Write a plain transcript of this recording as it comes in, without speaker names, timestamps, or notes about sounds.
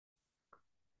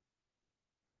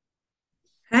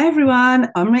Everyone,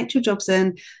 I'm Rachel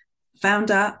Jobson,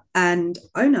 founder and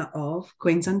owner of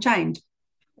Queens Unchained.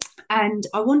 And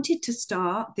I wanted to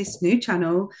start this new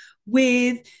channel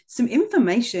with some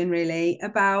information really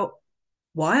about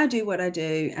why I do what I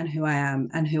do and who I am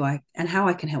and how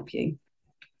I can help you.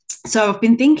 So I've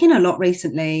been thinking a lot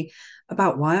recently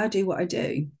about why I do what I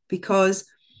do because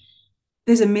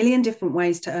there's a million different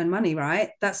ways to earn money, right?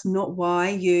 That's not why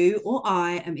you or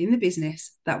I am in the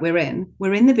business that we're in.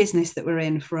 We're in the business that we're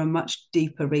in for a much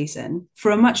deeper reason,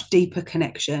 for a much deeper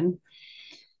connection.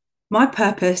 My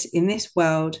purpose in this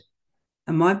world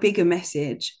and my bigger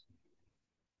message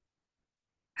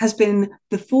has been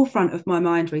the forefront of my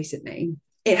mind recently.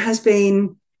 It has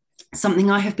been something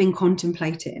I have been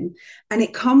contemplating, and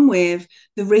it come with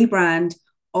the rebrand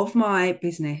of my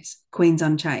business, Queens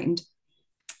Unchained.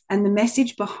 And the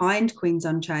message behind Queens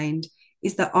Unchained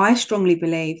is that I strongly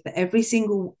believe that every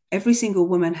single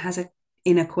woman has a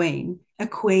inner queen, a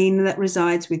queen that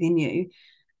resides within you.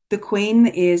 The queen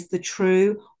that is the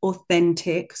true,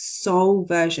 authentic soul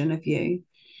version of you.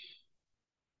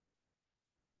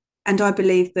 And I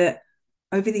believe that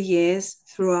over the years,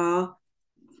 through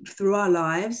our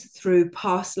lives, through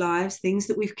past lives, things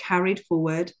that we've carried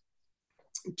forward,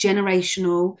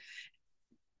 generational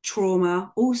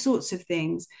trauma, all sorts of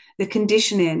things. The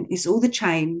conditioning, it's all the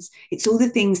chains, it's all the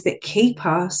things that keep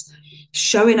us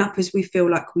showing up as we feel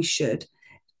like we should,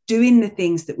 doing the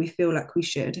things that we feel like we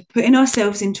should, putting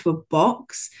ourselves into a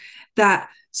box that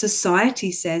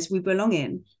society says we belong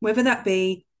in, whether that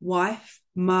be wife,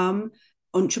 mum,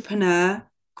 entrepreneur,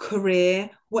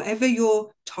 career, whatever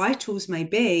your titles may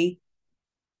be.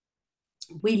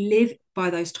 We live by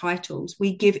those titles.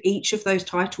 We give each of those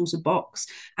titles a box,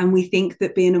 and we think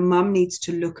that being a mum needs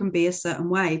to look and be a certain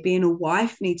way, being a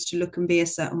wife needs to look and be a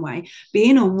certain way,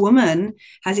 being a woman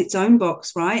has its own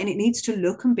box, right? And it needs to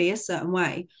look and be a certain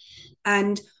way.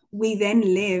 And we then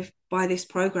live by this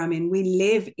programming. We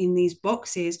live in these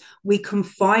boxes. We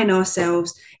confine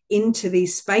ourselves into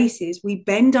these spaces. We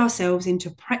bend ourselves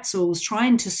into pretzels,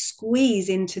 trying to squeeze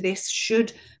into this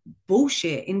should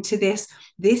bullshit, into this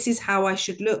is how I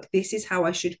should look. This is how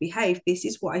I should behave. This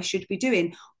is what I should be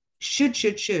doing.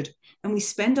 Should. And we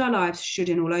spend our lives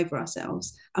shoulding all over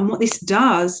ourselves. And what this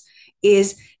does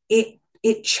is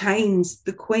it chains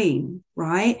the queen,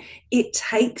 right? It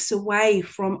takes away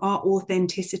from our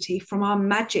authenticity, from our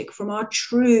magic, from our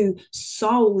true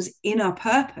soul's inner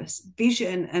purpose,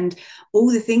 vision, and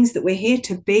all the things that we're here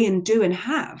to be and do and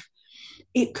have.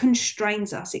 It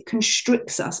constrains us, it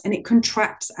constricts us, and it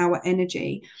contracts our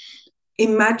energy.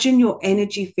 Imagine your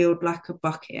energy field like a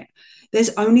bucket. There's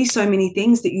only so many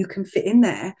things that you can fit in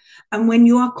there. And when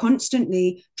you are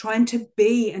constantly trying to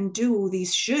be and do all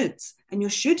these shoulds, and you're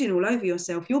shoulding all over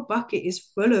yourself, your bucket is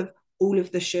full of all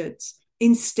of the shoulds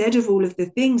instead of all of the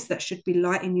things that should be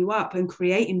lighting you up and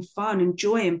creating fun and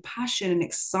joy and passion and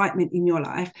excitement in your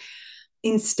life.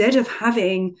 Instead of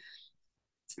having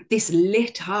this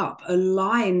lit up,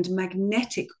 aligned,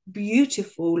 magnetic,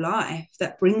 beautiful life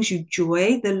that brings you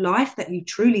joy, the life that you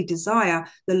truly desire,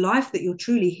 the life that you're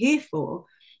truly here for,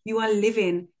 you are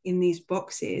living in these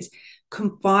boxes,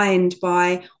 confined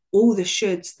by all the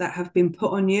shoulds that have been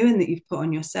put on you and that you've put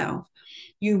on yourself.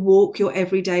 You walk your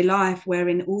everyday life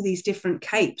wearing all these different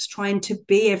capes, trying to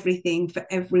be everything for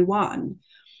everyone.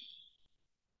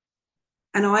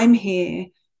 And I'm here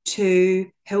to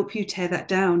help you tear that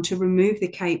down, to remove the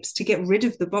capes, to get rid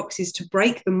of the boxes, to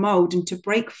break the mold, and to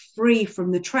break free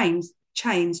from the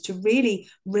chains, to really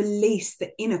release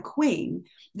the inner queen,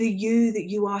 the you that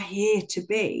you are here to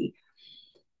be.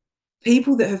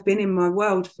 People that have been in my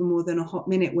world for more than a hot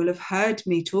minute will have heard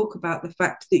me talk about the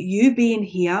fact that you being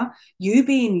here, you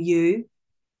being you,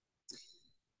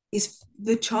 is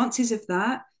the chances of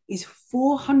that is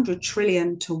 400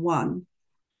 trillion to 1.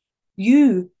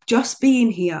 You just being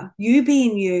here, you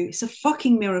being you, it's a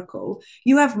fucking miracle.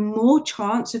 You have more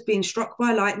chance of being struck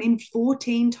by lightning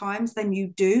 14 times than you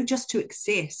do just to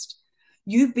exist.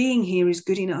 You being here is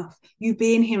good enough. You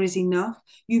being here is enough.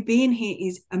 You being here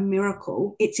is a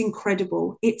miracle. It's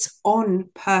incredible. It's on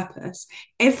purpose.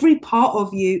 Every part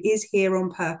of you is here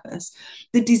on purpose.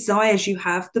 The desires you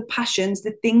have, the passions,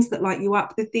 the things that light you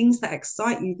up, the things that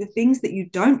excite you, the things that you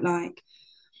don't like.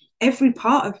 Every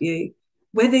part of you,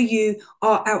 whether you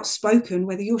are outspoken,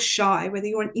 whether you're shy, whether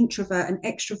you're an introvert, an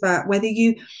extrovert, whether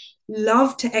you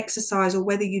love to exercise or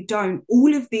whether you don't,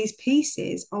 all of these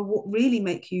pieces are what really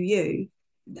make you you.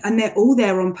 And they're all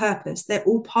there on purpose. They're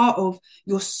all part of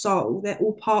your soul. They're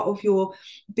all part of your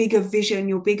bigger vision,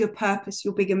 your bigger purpose,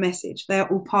 your bigger message. They're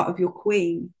all part of your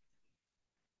queen.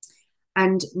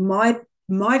 And my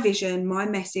vision, my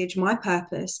message, my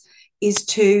purpose is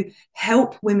to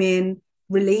help women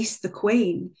release the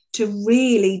queen, to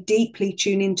really deeply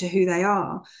tune into who they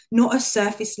are, not a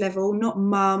surface level, not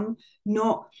mum,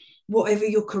 not whatever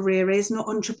your career is, not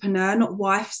entrepreneur, not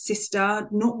wife, sister,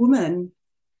 not woman,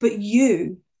 but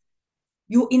your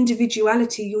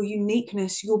individuality, your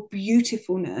uniqueness, your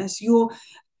beautifulness, you,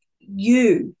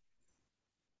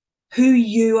 who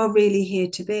you are really here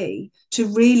to be, to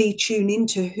really tune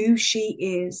into who she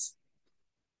is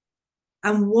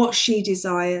and what she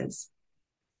desires,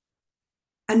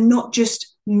 and not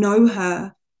just know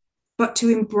her, but to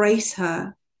embrace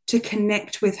her, to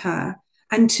connect with her,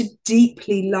 and to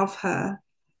deeply love her,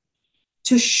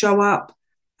 to show up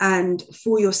and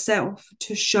for yourself,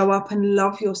 to show up and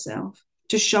love yourself,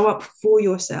 to show up for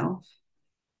yourself.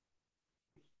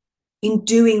 In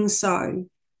doing so,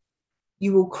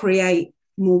 you will create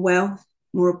more wealth,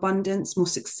 more abundance, more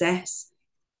success.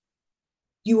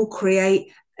 You will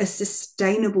create a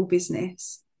sustainable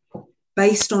business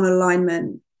based on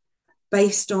alignment,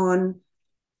 based on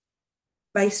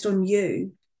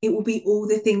you. It will be all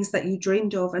the things that you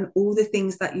dreamed of and all the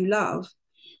things that you love.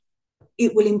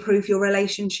 It will improve your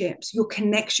relationships, your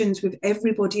connections with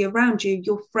everybody around you,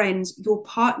 your friends, your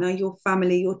partner, your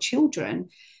family, your children,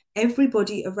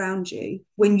 everybody around you.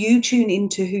 When you tune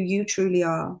into who you truly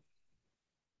are,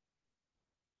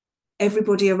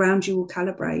 everybody around you will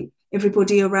calibrate.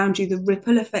 Everybody around you, the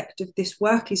ripple effect of this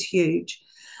work is huge.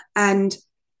 And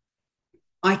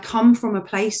I come from a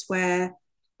place where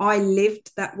I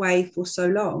lived that way for so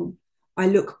long. I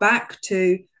look back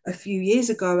to a few years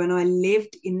ago and I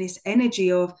lived in this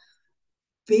energy of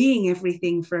being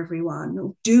everything for everyone,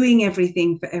 of doing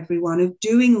everything for everyone, of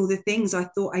doing all the things I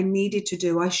thought I needed to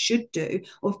do, I should do,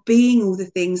 of being all the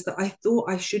things that I thought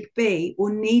I should be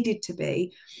or needed to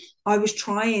be. I was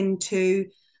trying to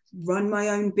run my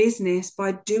own business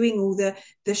by doing all the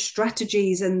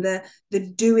strategies and the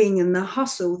doing and the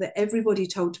hustle that everybody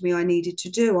told me I needed to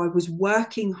do. I was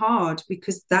working hard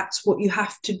because that's what you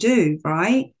have to do,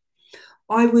 right?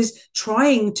 I was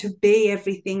trying to be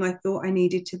everything I thought I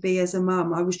needed to be as a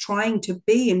mum. I was trying to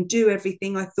be and do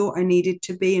everything I thought I needed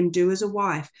to be and do as a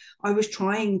wife. I was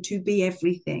trying to be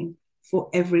everything for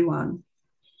everyone.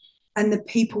 And the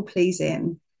people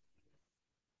pleasing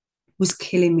was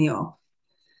killing me off.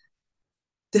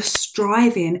 The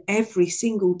striving every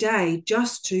single day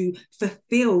just to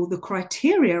fulfill the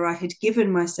criteria I had given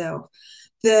myself,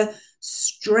 the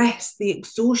stress, the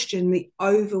exhaustion, the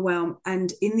overwhelm.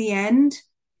 And in the end,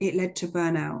 it led to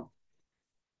burnout.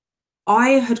 I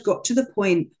had got to the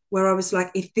point where I was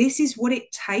like, if this is what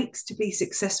it takes to be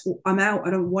successful, I'm out.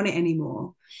 I don't want it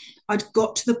anymore. I'd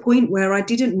got to the point where I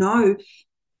didn't know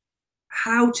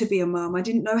how to be a mum. I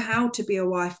didn't know how to be a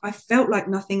wife. I felt like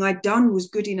nothing I'd done was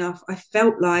good enough. I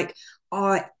felt like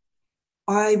I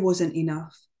wasn't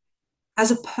enough.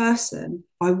 As a person,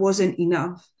 I wasn't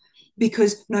enough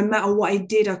because no matter what I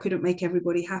did, I couldn't make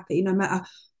everybody happy. No matter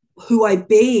who I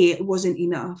be, it wasn't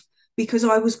enough because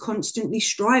I was constantly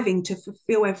striving to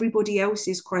fulfill everybody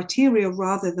else's criteria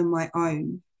rather than my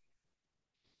own.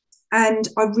 And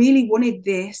I really wanted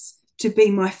this to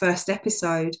be my first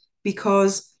episode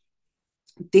because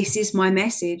this is my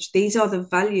message. These are the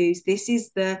values. This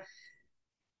is the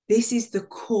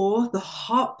core, the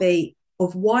heartbeat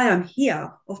of why I'm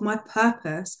here, of my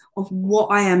purpose, of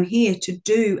what I am here to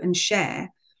do and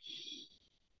share.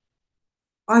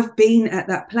 I've been at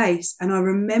that place and I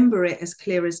remember it as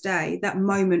clear as day, that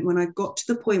moment when I got to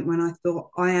the point when I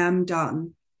thought, I am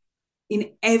done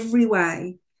in every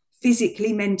way,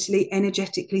 physically, mentally,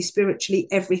 energetically, spiritually,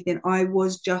 everything. I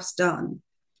was just done.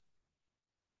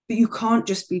 But you can't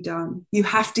just be done. You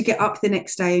have to get up the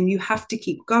next day and you have to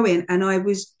keep going. And I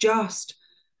was just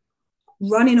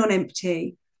running on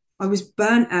empty. I was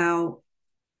burnt out.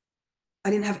 I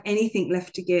didn't have anything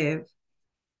left to give.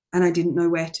 And I didn't know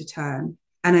where to turn.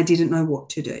 And I didn't know what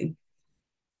to do.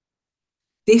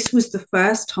 This was the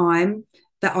first time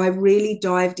that I really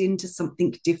dived into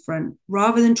something different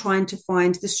rather than trying to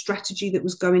find the strategy that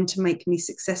was going to make me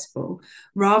successful,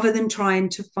 rather than trying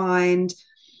to find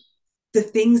the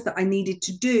things that I needed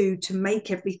to do to make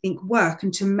everything work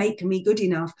and to make me good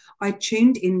enough. I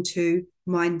tuned into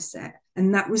mindset,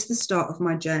 and that was the start of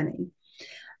my journey.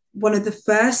 One of the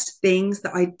first things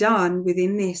that I'd done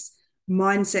within this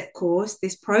mindset course,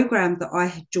 this program that I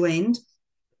had joined,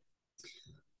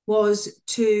 was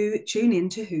to tune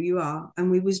into who you are. And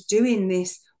we was doing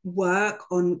this work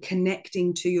on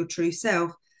connecting to your true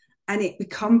self. And it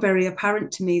became very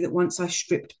apparent to me that once I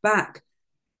stripped back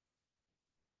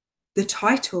the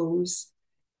titles,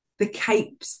 the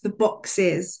capes, the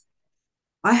boxes,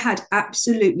 I had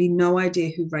absolutely no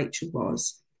idea who Rachel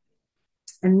was.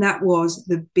 And that was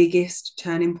the biggest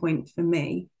turning point for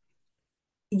me.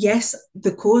 yes,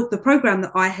 the program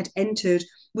that I had entered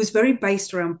was very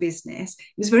based around business.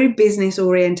 It was very business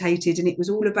orientated, and it was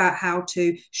all about how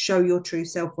to show your true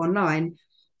self online.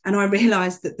 And I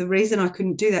realized that the reason I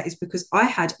couldn't do that is because I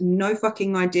had no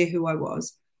fucking idea who I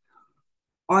was.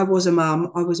 I was a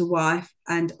mum, I was a wife,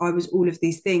 and I was all of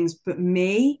these things. But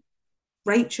me,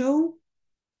 Rachel,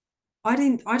 I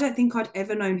don't think I'd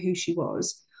ever known who she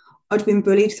was. I'd been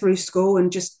bullied through school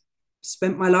and just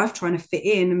spent my life trying to fit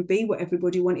in and be what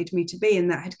everybody wanted me to be.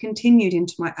 And that had continued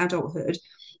into my adulthood.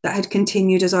 That had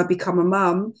continued as I become a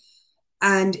mum,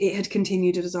 and it had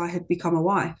continued as I had become a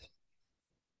wife.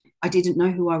 I didn't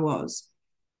know who I was.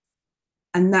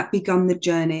 And that began the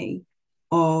journey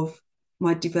of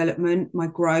my development, my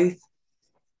growth,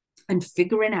 and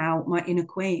figuring out my inner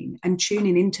queen and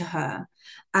tuning into her.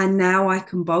 And now I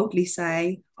can boldly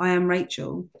say, I am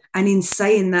Rachel. And in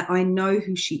saying that, I know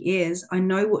who she is. I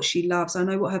know what she loves. I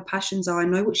know what her passions are. I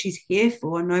know what she's here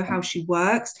for. I know how she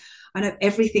works. I know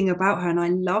everything about her, and I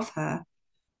love her,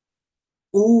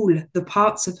 all the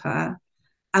parts of her.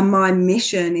 And my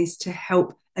mission is to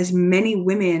help as many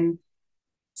women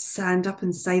stand up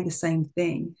and say the same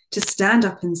thing, to stand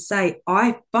up and say,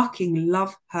 I fucking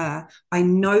love her. I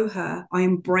know her. I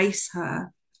embrace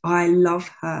her. I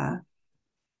love her.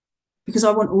 Because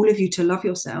I want all of you to love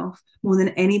yourself more than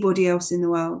anybody else in the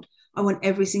world. I want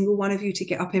every single one of you to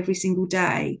get up every single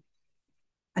day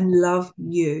and love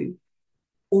you,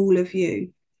 all of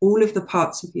the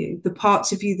parts of you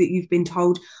that you've been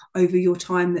told over your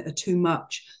time that are too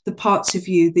much, the parts of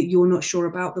you that you're not sure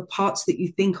about, the parts that you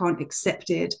think aren't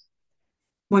accepted,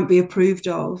 won't be approved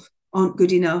of, aren't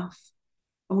good enough.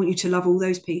 I want you to love all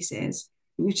those pieces.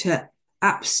 I want you to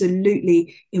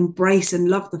absolutely embrace and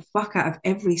love the fuck out of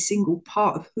every single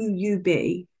part of who you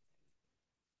be.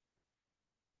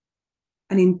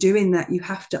 And in doing that, you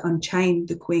have to unchain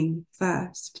the queen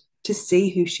first to see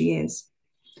who she is.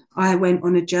 I went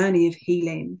on a journey of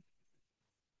healing.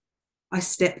 I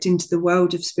stepped into the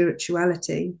world of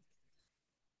spirituality.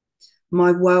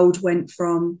 My world went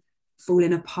from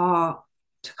falling apart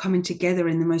to coming together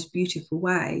in the most beautiful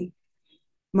way.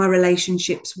 My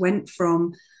relationships went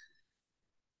from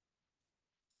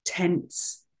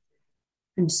tense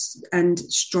and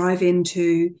striving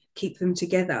to keep them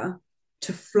together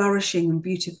to flourishing and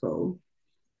beautiful.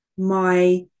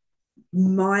 My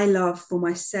love for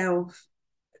myself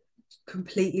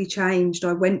completely changed.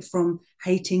 I went from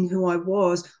hating who I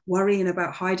was, worrying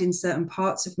about hiding certain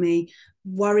parts of me,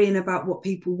 worrying about what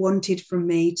people wanted from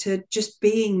me, to just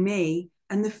being me,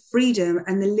 and the freedom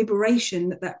and the liberation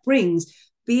that that brings,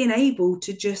 being able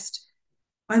to just,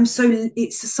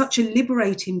 it's such a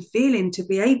liberating feeling to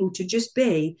be able to just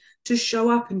be, to show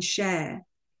up and share,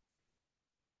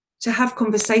 to have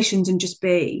conversations and just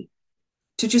be,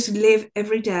 to just live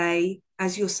every day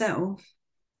as yourself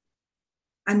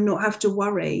and not have to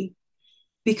worry,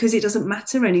 because it doesn't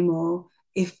matter anymore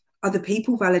if other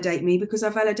people validate me, because I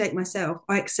validate myself.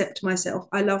 I accept myself.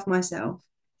 I love myself.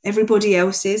 Everybody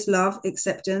else's love,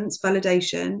 acceptance,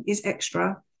 validation is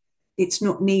extra. It's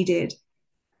not needed.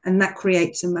 And that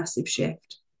creates a massive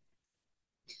shift.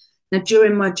 Now,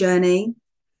 during my journey,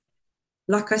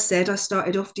 like I said, I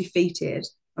started off defeated.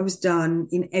 I was done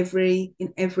in every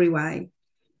way.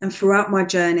 And throughout my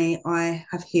journey, I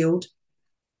have healed.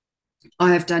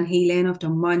 I have done healing. I've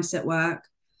done mindset work.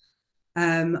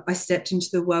 I stepped into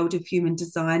the world of human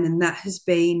design, and that has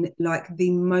been like the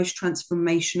most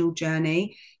transformational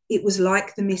journey. It was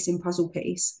like the missing puzzle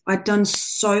piece. I'd done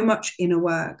so much inner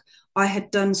work. I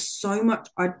had done so much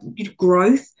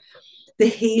growth. The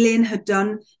healing had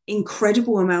done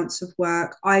incredible amounts of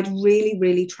work. I'd really,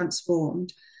 really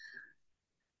transformed.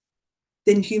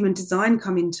 Then human design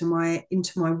come into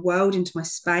my world, into my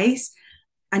space,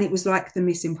 and it was like the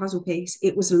missing puzzle piece.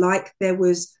 It was like there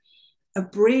was a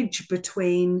bridge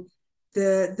between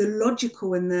the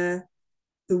logical and the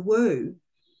woo.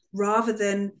 Rather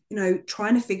than,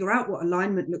 trying to figure out what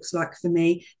alignment looks like for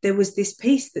me, there was this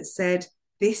piece that said,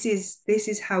 this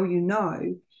is how you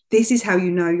know. This is how you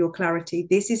know your clarity.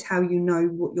 This is how you know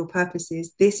what your purpose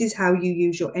is. This is how you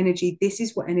use your energy. This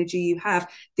is what energy you have.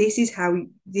 This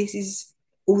is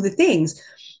all the things.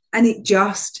 And it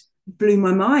just blew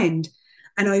my mind.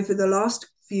 And over the last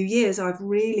few years, I've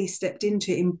really stepped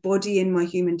into embodying my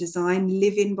human design,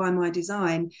 living by my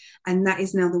design. And that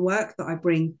is now the work that I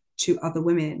bring to other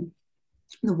women,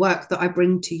 the work that I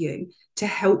bring to you to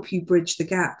help you bridge the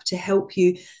gap, to help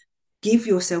you give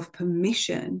yourself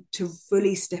permission to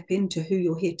fully step into who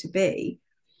you're here to be,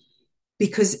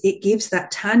 because it gives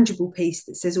that tangible piece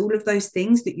that says all of those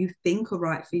things that you think are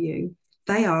right for you,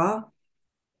 they are.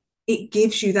 It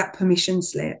gives you that permission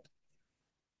slip.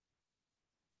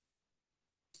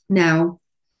 Now,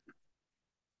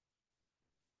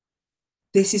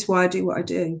 this is why I do what I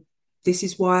do. This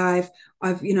is why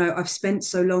I've spent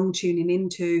so long tuning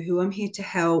into who I'm here to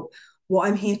help, what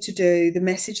I'm here to do, the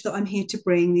message that I'm here to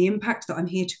bring, the impact that I'm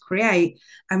here to create.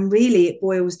 And really, it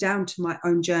boils down to my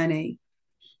own journey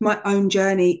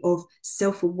of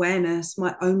self awareness,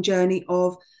 my own journey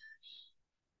of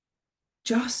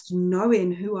just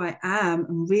knowing who I am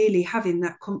and really having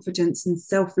that confidence and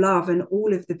self love and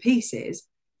all of the pieces.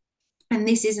 And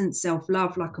this isn't self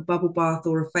love like a bubble bath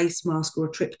or a face mask or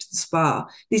a trip to the spa.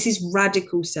 This is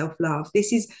radical self love.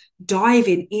 This is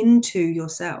diving into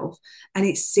yourself, and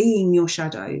it's seeing your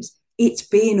shadows, it's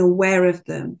being aware of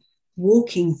them,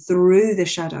 walking through the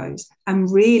shadows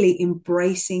and really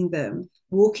embracing them,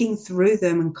 walking through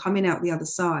them and coming out the other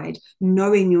side,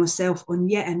 knowing yourself on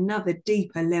yet another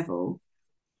deeper level.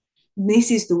 This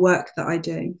is the work that I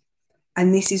do.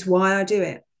 And this is why I do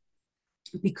it.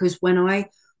 Because when I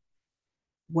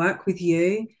work with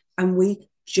you and we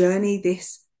journey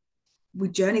this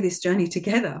journey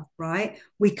together, right?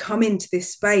 We come into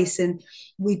this space and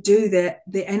we do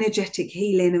the energetic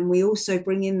healing, and we also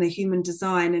bring in the human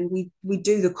design, and we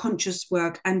do the conscious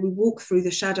work, and we walk through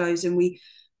the shadows, and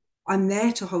I'm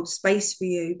there to hold space for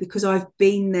you because I've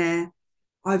been there.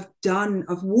 I've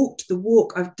walked the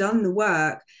walk, I've done the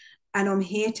work, and I'm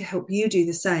here to help you do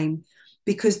the same,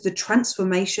 because the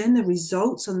transformation, the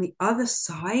results on the other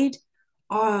side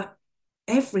are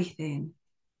everything.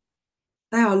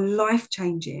 They are life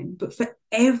changing, but for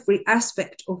every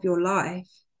aspect of your life.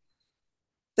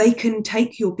 They can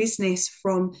take your business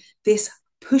from this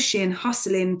pushing,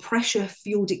 hustling, pressure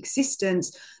fueled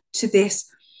existence to this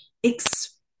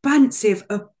expansive,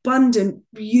 abundant,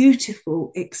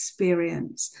 beautiful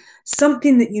experience.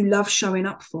 Something that you love showing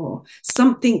up for,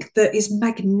 something that is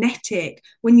magnetic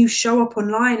when you show up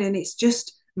online, and it's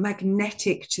just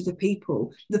magnetic to the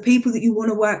people that you want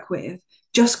to work with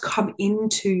just come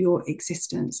into your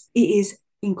existence. It is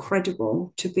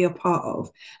incredible to be a part of,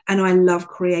 and I love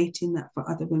creating that for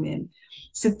other women.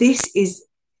 So this is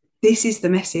the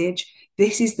message,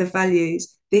 this is the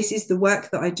values, this is the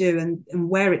work that I do, and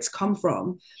where it's come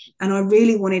from. And I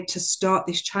really wanted to start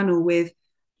this channel with,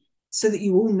 so that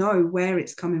you all know where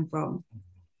it's coming from.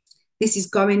 This is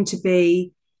going to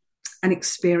be an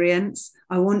experience.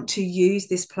 I want to use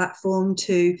this platform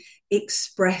to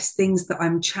express things that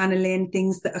I'm channeling,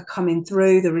 things that are coming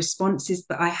through, the responses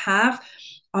that I have.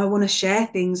 I want to share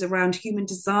things around human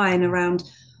design, around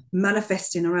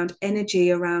manifesting, around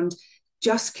energy, around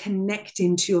just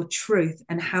connecting to your truth,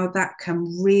 and how that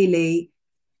can really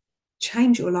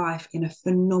change your life in a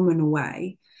phenomenal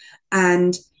way.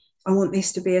 And I want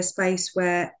this to be a space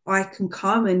where I can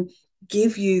come and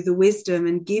give you the wisdom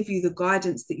and give you the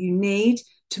guidance that you need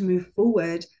to move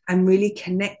forward and really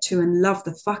connect to and love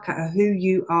the fuck out of who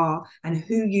you are and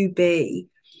who you be,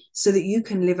 so that you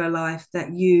can live a life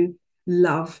that you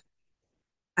love,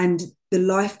 and the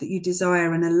life that you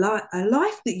desire, and a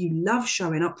life that you love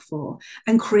showing up for,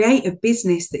 and create a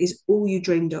business that is all you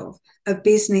dreamed of, a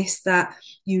business that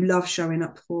you love showing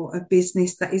up for, a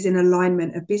business that is in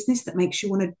alignment, a business that makes you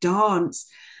want to dance,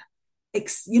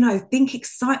 think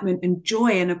excitement and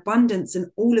joy and abundance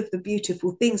and all of the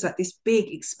beautiful things, like this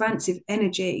big expansive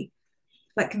energy.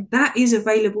 Like, that is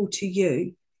available to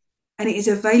you, and it is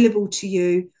available to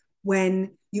you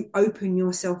when you open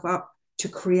yourself up to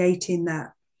creating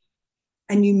that,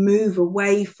 and you move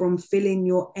away from filling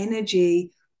your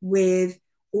energy with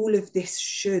all of this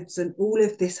shoulds and all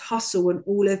of this hustle and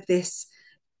all of this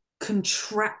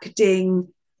contracting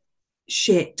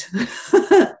shit,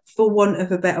 for want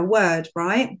of a better word,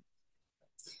 right?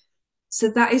 So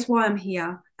that is why I'm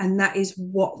here, and that is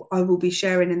what I will be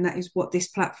sharing, and that is what this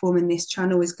platform and this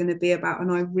channel is going to be about.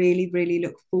 And I really, really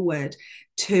look forward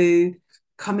to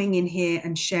coming in here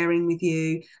and sharing with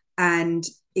you and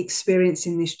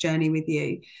experiencing this journey with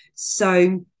you.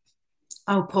 So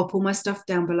I'll pop all my stuff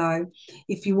down below.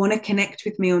 If you want to connect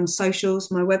with me on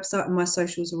socials, my website and my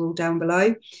socials are all down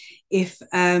below. If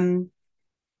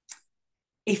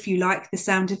you like the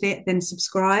sound of it, then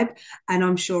subscribe, and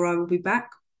I'm sure I will be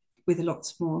back with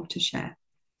lots more to share.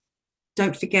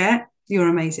 Don't forget, you're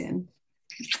amazing.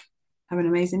 Have an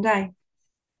amazing day.